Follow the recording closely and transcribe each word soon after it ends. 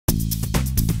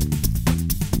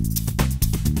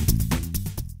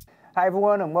Hi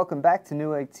everyone and welcome back to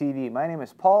Newegg TV. My name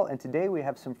is Paul and today we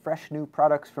have some fresh new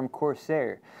products from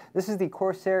Corsair. This is the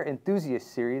Corsair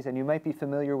Enthusiast series and you might be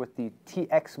familiar with the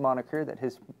TX moniker that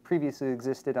has previously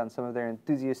existed on some of their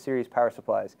Enthusiast series power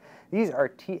supplies. These are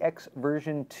TX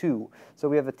version 2. So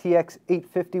we have a TX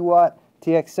 850 watt,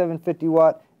 TX 750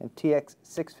 watt, and TX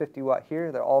 650 watt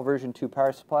here. They're all version 2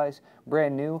 power supplies,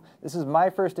 brand new. This is my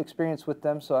first experience with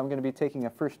them, so I'm going to be taking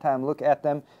a first time look at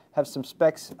them. Have some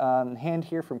specs on hand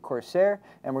here from Corsair,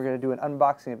 and we're going to do an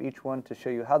unboxing of each one to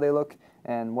show you how they look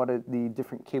and what are the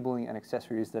different cabling and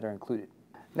accessories that are included.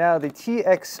 Now the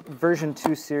TX version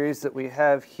 2 series that we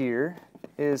have here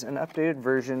is an updated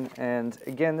version, and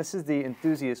again this is the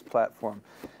Enthusiast platform.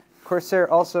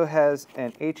 Corsair also has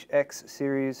an HX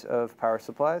series of power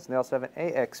supplies, and they also have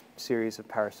an AX series of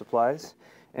power supplies.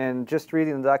 And just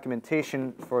reading the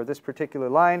documentation for this particular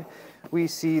line, we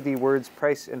see the words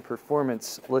price and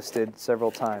performance listed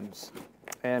several times.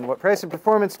 And what price and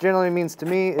performance generally means to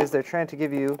me is they're trying to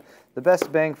give you the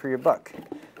best bang for your buck.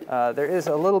 There is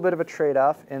a little bit of a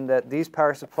trade-off in that these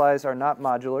power supplies are not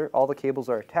modular. All the cables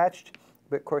are attached.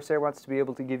 But Corsair wants to be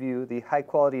able to give you the high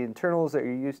quality internals that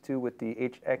you're used to with the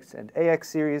HX and AX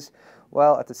series,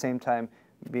 while at the same time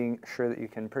being sure that you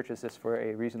can purchase this for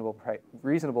a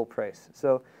reasonable price.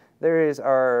 So there is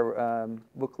our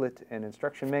booklet and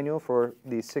instruction manual for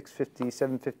the 650,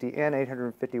 750, and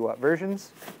 850 watt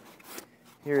versions.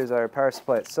 Here is our power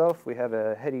supply itself. We have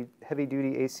a heavy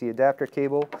duty AC adapter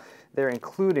cable. They're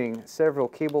including several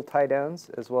cable tie downs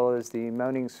as well as the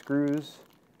mounting screws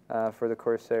for the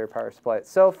Corsair power supply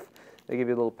itself. They give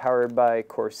you a little Powered by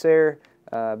Corsair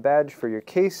badge for your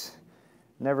case.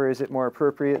 Never is it more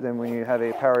appropriate than when you have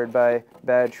a Powered by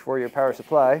badge for your power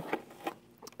supply.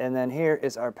 And then here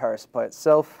is our power supply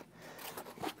itself.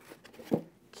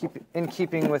 In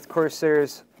keeping with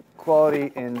Corsair's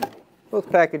quality in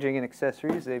both packaging and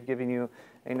accessories, they've given you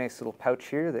a nice little pouch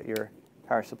here that your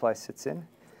power supply sits in.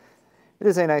 It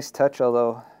is a nice touch,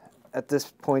 although at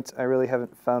this point, I really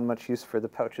haven't found much use for the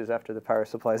pouches after the power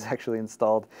supply is actually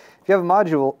installed. If you have a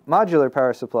modular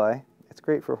power supply, it's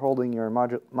great for holding your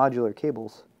modular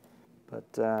cables. But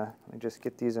let me just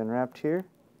get these unwrapped here,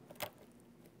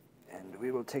 and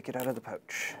we will take it out of the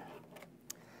pouch.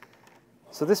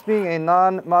 So this being a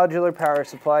non-modular power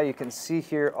supply, you can see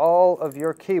here all of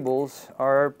your cables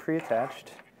are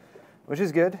pre-attached, which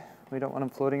is good. We don't want them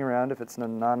floating around if it's a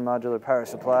non-modular power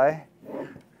supply.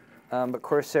 But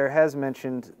Corsair has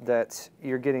mentioned that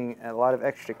you're getting a lot of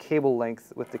extra cable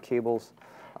length with the cables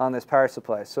on this power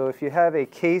supply. So if you have a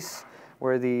case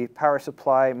where the power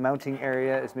supply mounting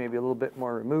area is maybe a little bit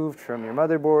more removed from your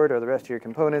motherboard or the rest of your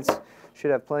components, you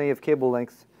should have plenty of cable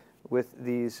length with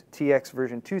these TX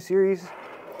version 2 series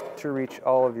to reach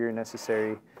all of your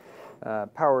necessary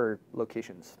power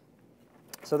locations.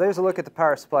 So there's a look at the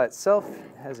power supply itself.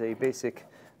 It has a basic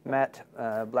matte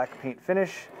black paint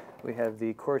finish. We have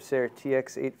the Corsair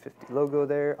TX 850 logo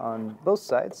there on both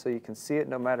sides, so you can see it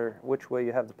no matter which way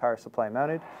you have the power supply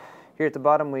mounted. Here at the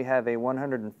bottom we have a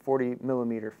 140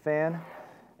 millimeter fan,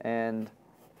 and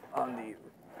on the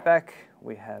back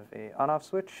we have a on-off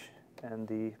switch and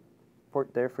the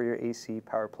port there for your AC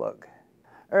power plug.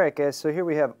 Alright guys, so here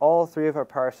we have all three of our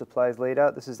power supplies laid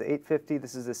out. This is the 850,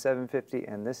 this is the 750,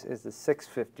 and this is the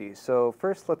 650. So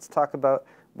first let's talk about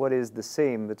what is the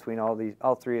same between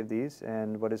all three of these,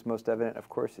 and what is most evident, of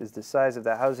course, is the size of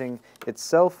the housing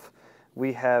itself.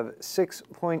 We have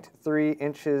 6.3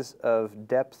 inches of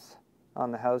depth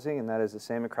on the housing, and that is the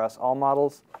same across all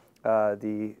models.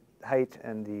 The height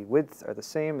and the width are the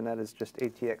same, and that is just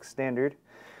ATX standard.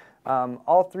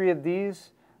 All three of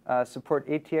these support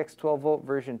ATX 12-volt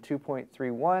version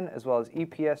 2.31 as well as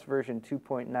EPS version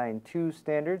 2.92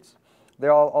 standards.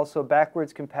 They're all also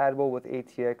backwards compatible with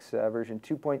ATX version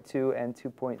 2.2 and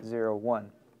 2.01.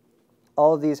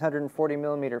 All of these 140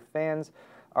 millimeter fans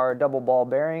are double ball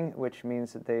bearing, which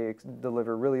means that they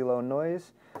deliver really low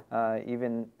noise,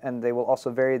 and they will also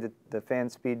vary the fan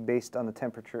speed based on the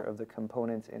temperature of the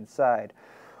components inside.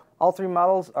 All three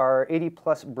models are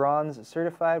 80+ bronze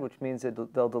certified, which means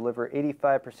that they'll deliver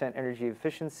 85% energy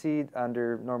efficiency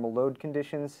under normal load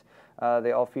conditions.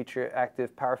 They all feature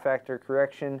active power factor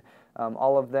correction.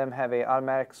 All of them have an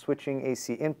automatic switching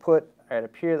AC input right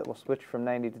up here that will switch from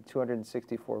 90 to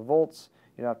 264 volts.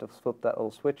 You don't have to flip that little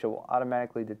switch, it will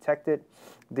automatically detect it.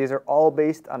 These are all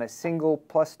based on a single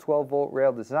plus 12-volt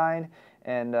rail design,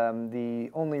 and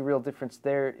the only real difference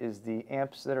there is the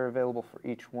amps that are available for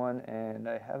each one, and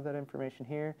I have that information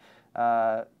here.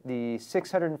 The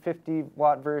 650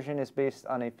 watt version is based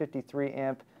on a 53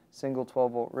 amp single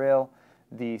 12-volt rail.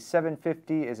 The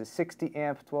 750 is a 60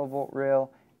 amp 12-volt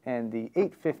rail, and the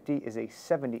 850 is a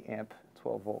 70 amp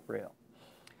 12-volt rail.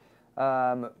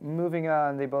 Moving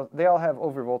on, they all have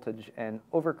overvoltage and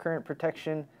overcurrent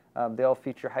protection. They all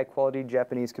feature high-quality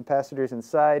Japanese capacitors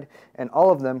inside, and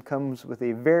all of them comes with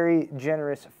a very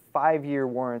generous 5-year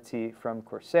warranty from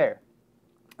Corsair.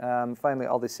 Finally,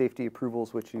 all the safety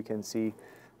approvals, which you can see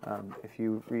if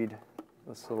you read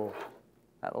that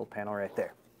little panel right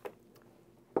there.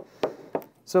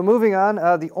 So moving on,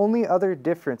 the only other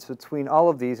difference between all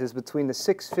of these is between the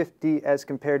 650 as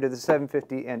compared to the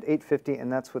 750 and 850,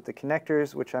 and that's with the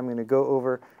connectors, which I'm going to go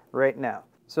over right now.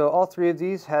 So all three of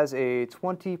these has a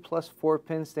 20 plus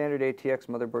 4-pin standard ATX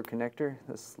motherboard connector.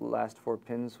 This last 4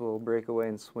 pins will break away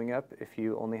and swing up if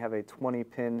you only have a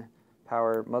 20-pin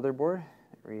power motherboard.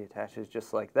 It reattaches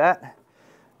just like that.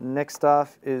 Next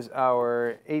off is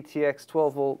our ATX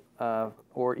 12-volt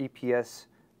or EPS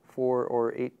 4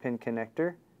 or 8-pin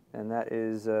connector, and that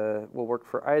is will work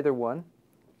for either one.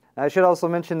 I should also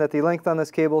mention that the length on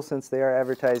this cable, since they are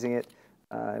advertising it,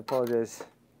 I apologize,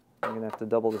 I'm going to have to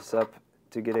double this up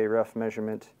to get a rough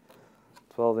measurement,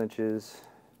 12 inches.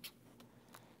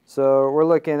 So we're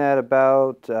looking at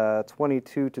about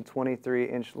 22 to 23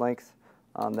 inch length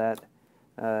on that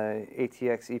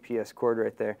ATX EPS cord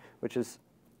right there, which is,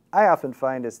 I often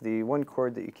find, is the one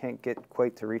cord that you can't get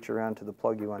quite to reach around to the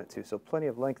plug you want it to, so plenty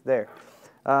of length there.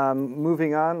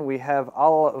 Moving on, we have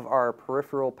all of our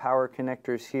peripheral power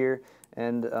connectors here,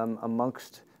 and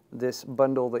amongst this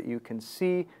bundle that you can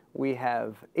see, we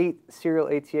have 8 serial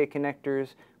ATA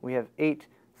connectors, we have 8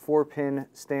 4-pin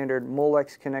standard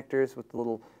Molex connectors with the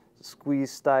little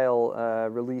squeeze style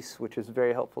release, which is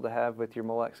very helpful to have with your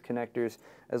Molex connectors,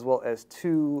 as well as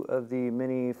 2 of the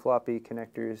mini floppy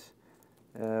connectors,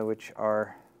 which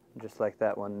are just like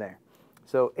that one there.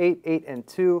 So 8, 8, and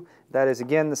 2, that is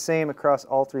again the same across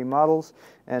all 3 models.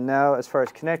 And now as far as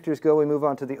connectors go, we move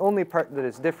on to the only part that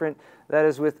is different. That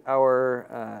is with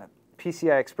our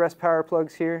PCI Express power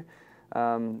plugs here.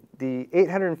 The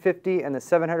 850 and the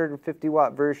 750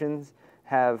 watt versions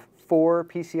have 4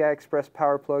 PCI Express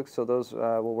power plugs, so those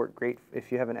will work great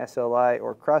if you have an SLI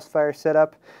or Crossfire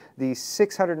setup. The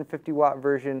 650 watt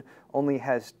version only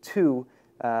has 2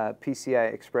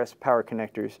 PCI Express power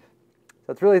connectors.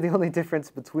 So it's really the only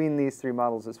difference between these 3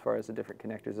 models as far as the different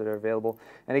connectors that are available.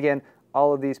 And again,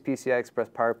 all of these PCI Express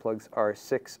power plugs are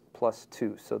 6 plus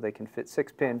 2, so they can fit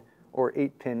 6-pin or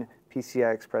 8-pin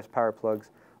PCI Express power plugs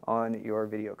on your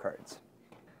video cards.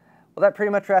 Well, that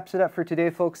pretty much wraps it up for today,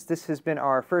 folks. This has been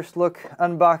our first look,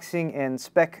 unboxing, and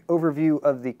spec overview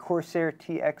of the Corsair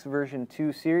TX version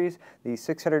 2 series. The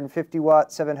 650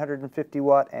 watt, 750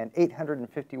 watt, and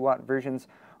 850 watt versions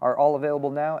are all available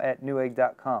now at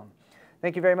Newegg.com.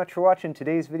 Thank you very much for watching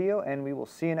today's video, and we will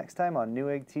see you next time on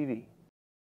Newegg TV.